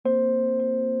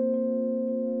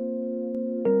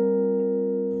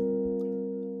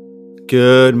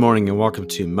Good morning and welcome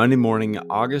to Monday morning,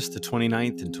 August the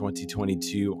 29th in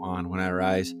 2022 on When I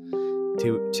Rise.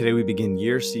 Today we begin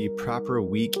Year C proper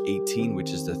week 18,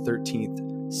 which is the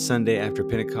 13th Sunday after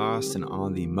Pentecost. And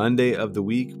on the Monday of the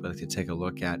week, we'd like to take a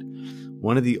look at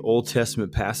one of the Old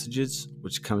Testament passages,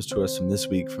 which comes to us from this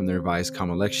week from the Revised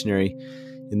Common Lectionary.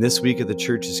 In this week of the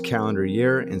church's calendar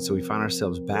year, and so we find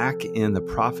ourselves back in the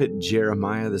prophet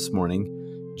Jeremiah this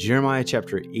morning. Jeremiah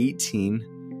chapter 18,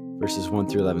 verses 1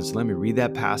 through 11. So let me read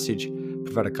that passage,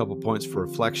 provide a couple points for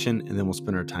reflection, and then we'll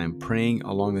spend our time praying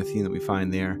along the theme that we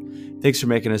find there. Thanks for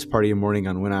making us part of your morning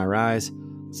on When I Rise.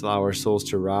 Let's allow our souls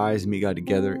to rise and meet God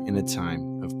together in a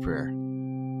time of prayer.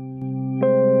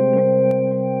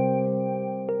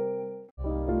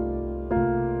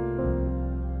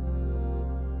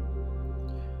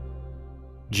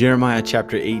 Jeremiah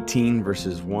chapter 18,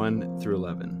 verses 1 through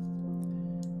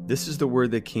 11. This is the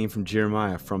word that came from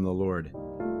Jeremiah from the Lord.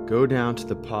 Go down to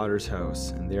the potter's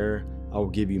house, and there I will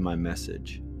give you my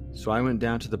message. So I went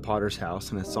down to the potter's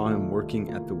house, and I saw him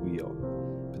working at the wheel.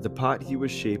 But the pot he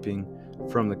was shaping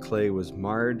from the clay was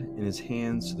marred in his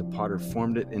hands, so the potter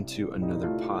formed it into another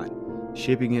pot,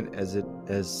 shaping it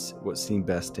as what seemed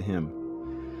best to him.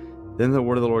 Then the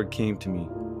word of the Lord came to me.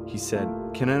 He said,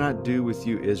 Can I not do with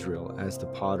you, Israel, as the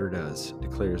potter does,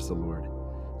 declares the Lord?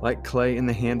 Like clay in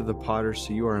the hand of the potter,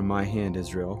 so you are in my hand,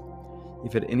 Israel.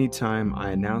 If at any time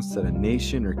I announce that a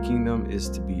nation or kingdom is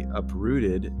to be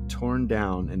uprooted, torn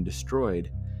down, and destroyed,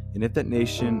 and if that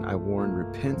nation I warn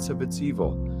repents of its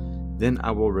evil, then I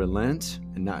will relent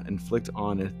and not inflict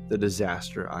on it the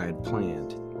disaster I had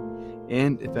planned.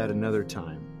 And if at another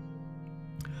time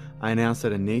I announce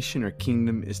that a nation or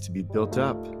kingdom is to be built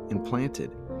up and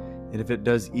planted, and if it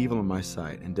does evil in my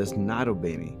sight and does not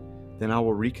obey me, then I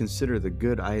will reconsider the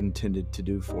good I intended to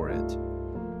do for it.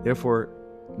 Therefore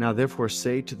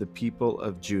say to the people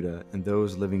of Judah and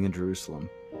those living in Jerusalem,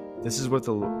 this is what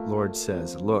the Lord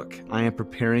says, Look, I am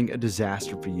preparing a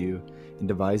disaster for you and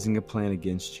devising a plan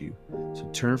against you. So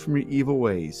turn from your evil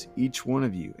ways, each one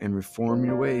of you, and reform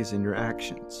your ways and your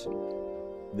actions.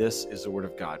 This is the word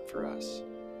of God for us.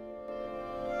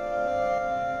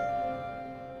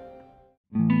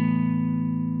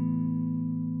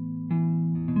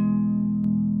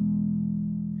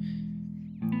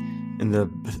 In the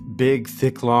big,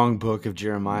 thick, long book of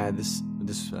Jeremiah, this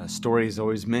story is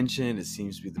always mentioned. It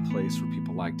seems to be the place where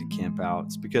people like to camp out.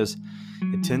 It's because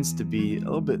it tends to be a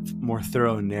little bit more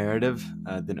thorough narrative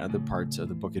than other parts of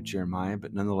the book of Jeremiah,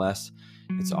 but nonetheless,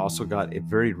 it's also got a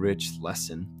very rich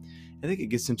lesson. I think it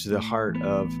gets into the heart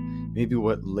of maybe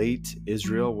what late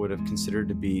Israel would have considered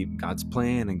to be God's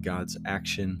plan and God's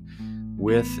action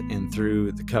with and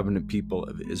through the covenant people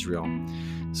of Israel.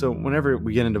 So whenever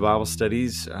we get into Bible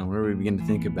studies, whenever we begin to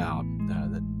think about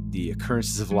the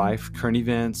occurrences of life, current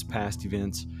events, past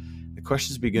events, the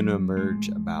questions begin to emerge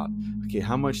about, okay,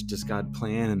 how much does God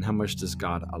plan and how much does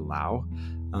God allow?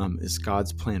 Is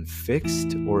God's plan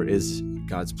fixed or is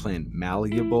God's plan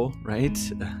malleable, right?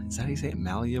 Is that how you say it,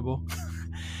 malleable?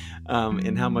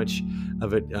 And how much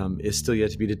of it is still yet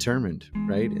to be determined,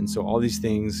 right? And so all these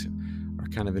things are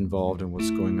kind of involved in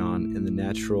what's going on in the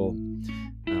natural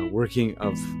working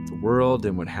of the world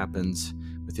and what happens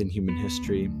within human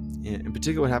history, and in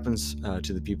particular what happens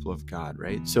to the people of God,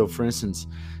 right? So for instance,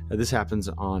 this happens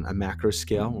on a macro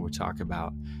scale when we talk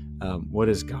about what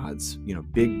is God's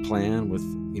big plan with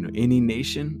any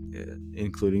nation,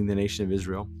 including the nation of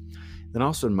Israel. Then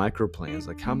also in micro plans,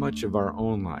 like how much of our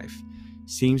own life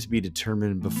seems to be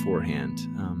determined beforehand,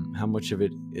 how much of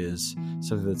it is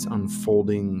something that's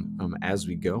unfolding as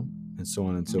we go, and so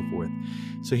on and so forth.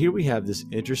 So here we have this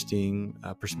interesting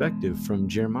perspective from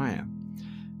Jeremiah.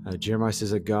 Jeremiah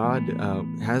says that God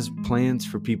has plans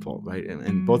for people, right?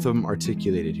 And both of them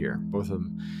articulated here, both of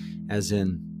them as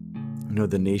in,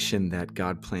 the nation that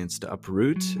God plans to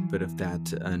uproot, but if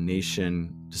that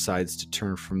nation decides to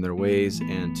turn from their ways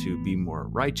and to be more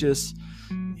righteous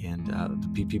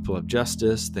and be people of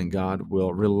justice, then God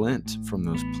will relent from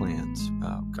those plans,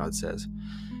 God says.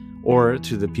 Or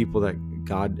to the people that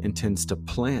God intends to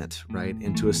plant, right,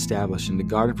 and to establish and to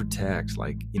guard and protect,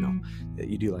 like, that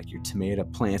you do like your tomato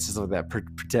plants and stuff like that,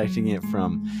 protecting it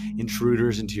from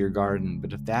intruders into your garden.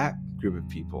 But if that group of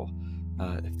people,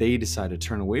 if they decide to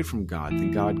turn away from God,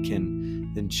 then God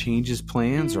can then change his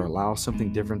plans or allow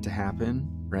something different to happen,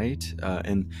 right?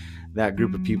 And that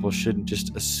group of people shouldn't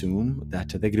just assume that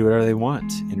they can do whatever they want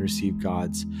and receive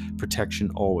God's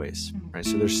protection always, right?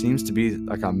 So there seems to be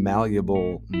like a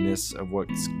malleableness of what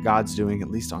God's doing, at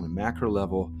least on a macro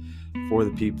level, for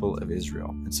the people of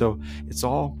Israel. And so it's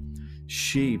all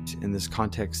shaped in this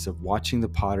context of watching the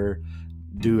potter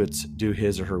do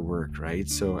his or her work, right?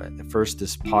 So at first,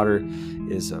 this potter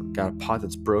is got a pot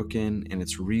that's broken and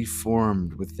it's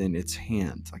reformed within its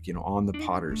hand, like, on the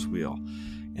potter's wheel.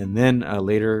 And then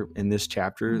later in this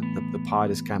chapter, the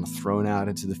pot is kind of thrown out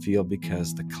into the field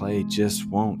because the clay just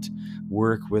won't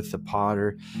work with the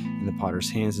potter in the potter's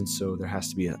hands. And so there has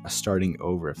to be a starting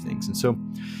over of things. And so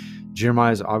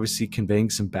Jeremiah is obviously conveying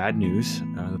some bad news,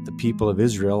 that the people of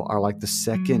Israel are like the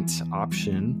second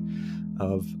option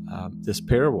of this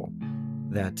parable,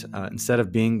 that instead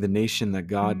of being the nation that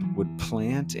God would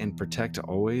plant and protect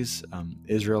always,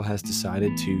 Israel has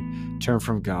decided to turn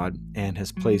from God and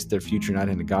has placed their future not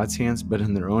into God's hands, but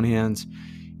in their own hands,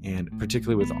 and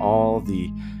particularly with all the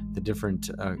different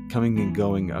coming and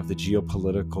going of the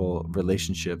geopolitical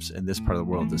relationships in this part of the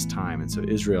world this time. And so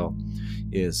Israel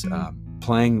is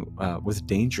playing with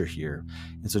danger here.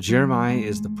 And so Jeremiah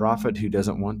is the prophet who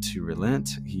doesn't want to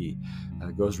relent. He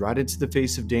goes right into the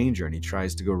face of danger, and he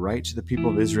tries to go right to the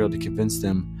people of Israel to convince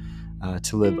them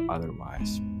to live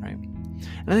otherwise, right?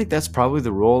 And I think that's probably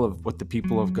the role of what the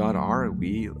people of God are.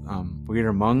 We are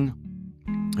among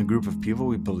a group of people.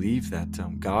 We believe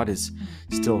that God is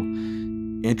still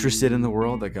interested in the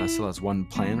world, that God still has one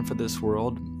plan for this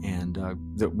world, and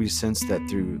that we sense that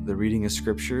through the reading of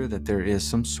Scripture that there is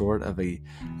some sort of a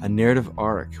narrative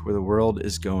arc where the world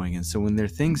is going. And so when there are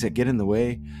things that get in the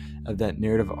way of that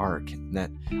narrative arc,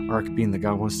 that arc being that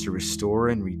God wants to restore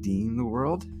and redeem the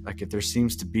world, like if there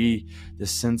seems to be this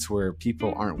sense where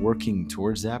people aren't working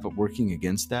towards that but working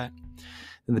against that,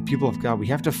 then the people of God, we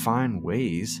have to find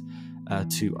ways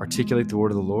to articulate the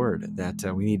word of the Lord,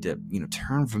 that we need to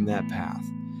turn from that path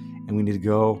and we need to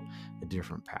go a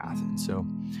different path. And so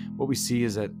what we see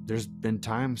is that there's been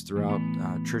times throughout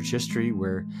church history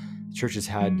where churches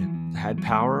had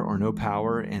power or no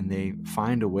power, and they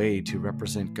find a way to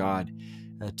represent God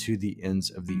to the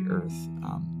ends of the earth.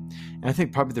 And I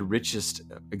think probably the richest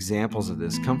examples of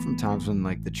this come from times when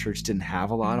the church didn't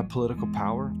have a lot of political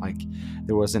power, like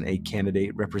there wasn't a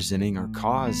candidate representing our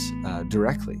cause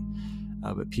directly.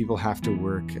 But people have to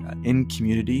work in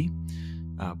community,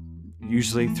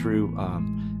 usually through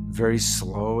very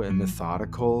slow and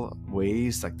methodical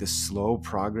ways, like this slow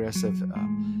progress of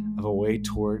a way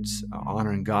towards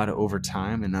honoring God over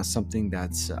time, and not something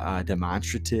that's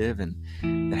demonstrative and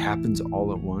that happens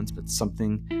all at once, but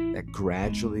something that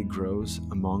gradually grows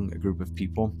among a group of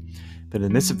people. But in the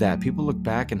midst of that, people look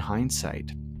back in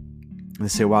hindsight and they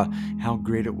say, wow, how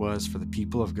great it was for the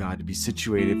people of God to be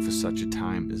situated for such a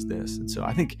time as this. And so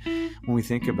I think when we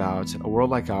think about a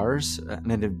world like ours, an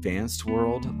advanced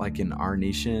world like in our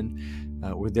nation,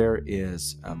 where there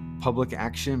is public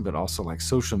action, but also like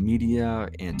social media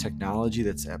and technology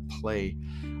that's at play,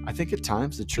 I think at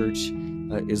times the church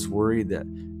is worried that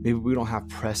maybe we don't have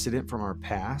precedent from our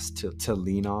past to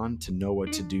lean on to know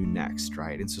what to do next,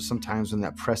 right? And so sometimes when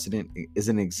that precedent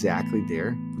isn't exactly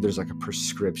there, there's like a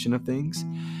prescription of things,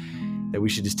 that we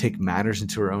should just take matters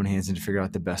into our own hands and figure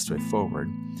out the best way forward.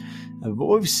 But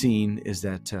what we've seen is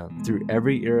that through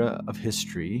every era of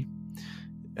history,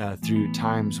 through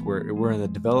times where we're in the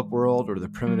developed world or the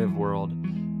primitive world,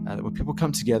 when people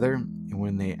come together and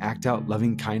when they act out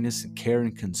loving kindness and care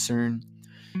and concern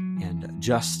and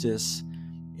justice,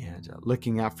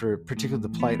 looking after particularly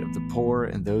the plight of the poor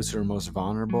and those who are most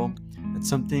vulnerable, that's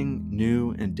something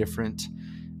new and different,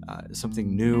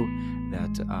 something new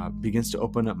that begins to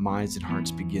open up minds and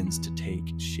hearts, begins to take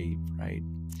shape, right?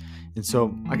 And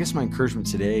so I guess my encouragement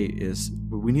today is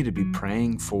we need to be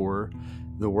praying for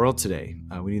the world today.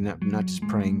 We need not just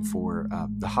praying for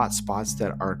the hot spots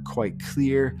that are quite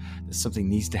clear that something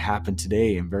needs to happen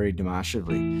today and very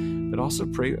demonstrably, but also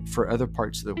pray for other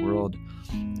parts of the world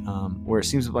where it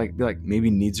seems like maybe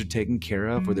needs are taken care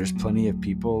of, where there's plenty of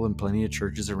people and plenty of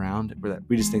churches around, where that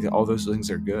we just think that all those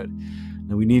things are good.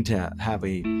 And we need to have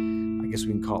I guess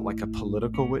we can call it like a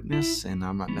political witness. And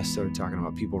I'm not necessarily talking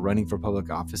about people running for public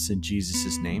office in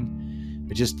Jesus' name,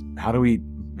 but just how do we,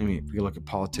 if we look at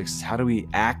politics, how do we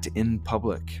act in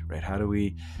public, right? How do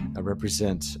we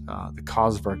represent the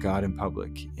cause of our God in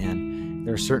public? And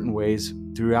there are certain ways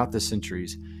throughout the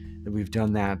centuries that we've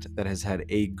done that has had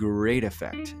a great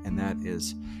effect, and that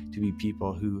is to be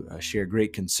people who share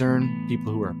great concern,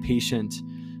 people who are patient,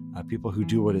 people who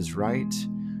do what is right,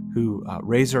 who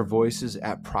raise our voices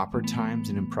at proper times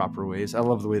and in proper ways. I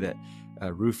love the way that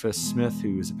Rufus Smith,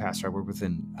 who is a pastor I work with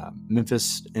in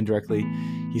Memphis indirectly,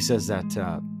 he says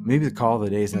that maybe the call of the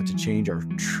day is not to change our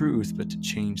truth, but to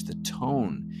change the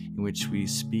tone in which we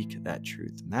speak that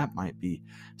truth. And that might be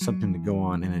something to go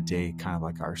on in a day kind of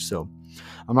like ours. So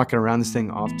I'm not going to round this thing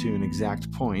off to an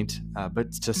exact point,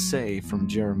 but to say from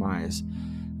Jeremiah's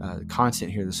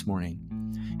content here this morning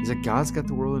is that God's got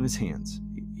the world in his hands.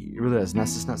 He really does. And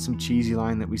that's just not some cheesy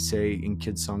line that we say in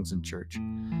kids' songs in church.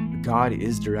 But God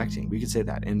is directing. We could say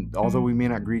that. And although we may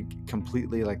not agree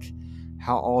completely like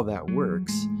how all that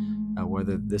works,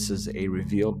 whether this is a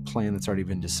revealed plan that's already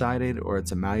been decided or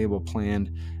it's a malleable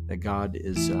plan that God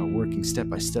is working step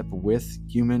by step with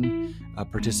human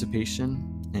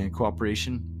participation and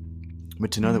cooperation. But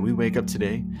to know that we wake up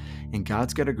today and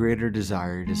God's got a greater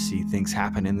desire to see things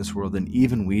happen in this world than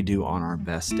even we do on our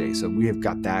best day. So we have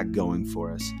got that going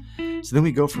for us. So then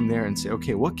we go from there and say,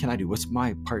 okay, what can I do? What's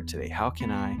my part today? How can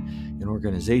I, in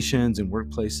organizations and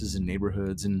workplaces and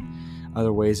neighborhoods and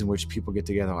other ways in which people get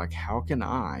together, like how can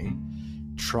I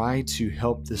try to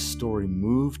help this story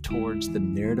move towards the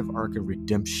narrative arc of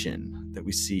redemption that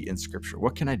we see in Scripture?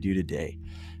 What can I do today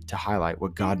to highlight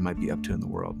what God might be up to in the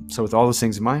world? So with all those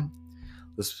things in mind,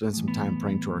 let's spend some time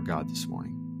praying to our God this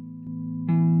morning.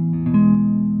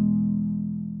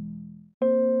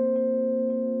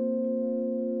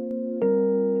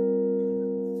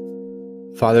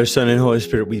 Father, Son, and Holy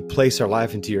Spirit, we place our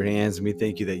life into your hands, and we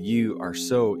thank you that you are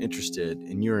so interested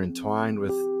and you're entwined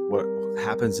with what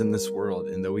happens in this world.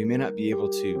 And though we may not be able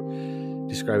to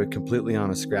describe it completely on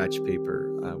a scratch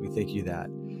paper, we thank you that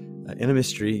in a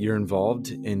mystery, you're involved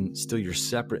and still you're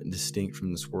separate and distinct from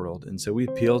this world. And so we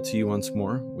appeal to you once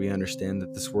more. We understand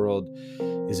that this world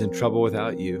is in trouble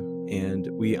without you. And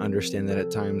we understand that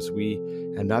at times we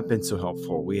have not been so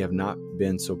helpful. We have not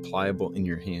been so pliable in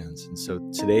your hands. And so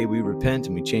today we repent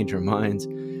and we change our minds.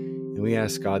 And we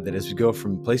ask God that as we go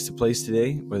from place to place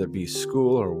today, whether it be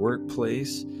school or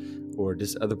workplace or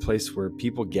just other place where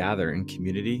people gather in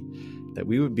community, that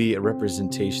we would be a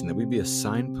representation, that we'd be a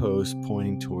signpost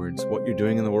pointing towards what you're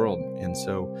doing in the world. And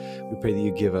so we pray that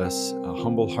you give us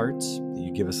humble hearts, that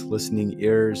you give us listening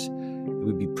ears, that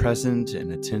we'd be present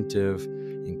and attentive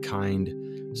and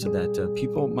kind, so that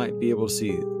people might be able to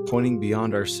see, pointing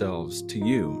beyond ourselves to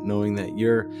you, knowing that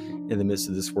you're in the midst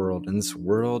of this world, and this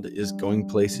world is going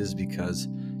places because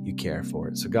you care for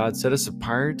it. So God, set us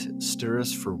apart, stir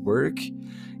us for work,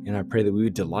 and I pray that we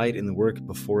would delight in the work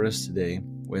before us today.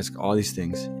 We ask all these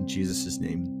things in Jesus'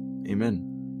 name. Amen.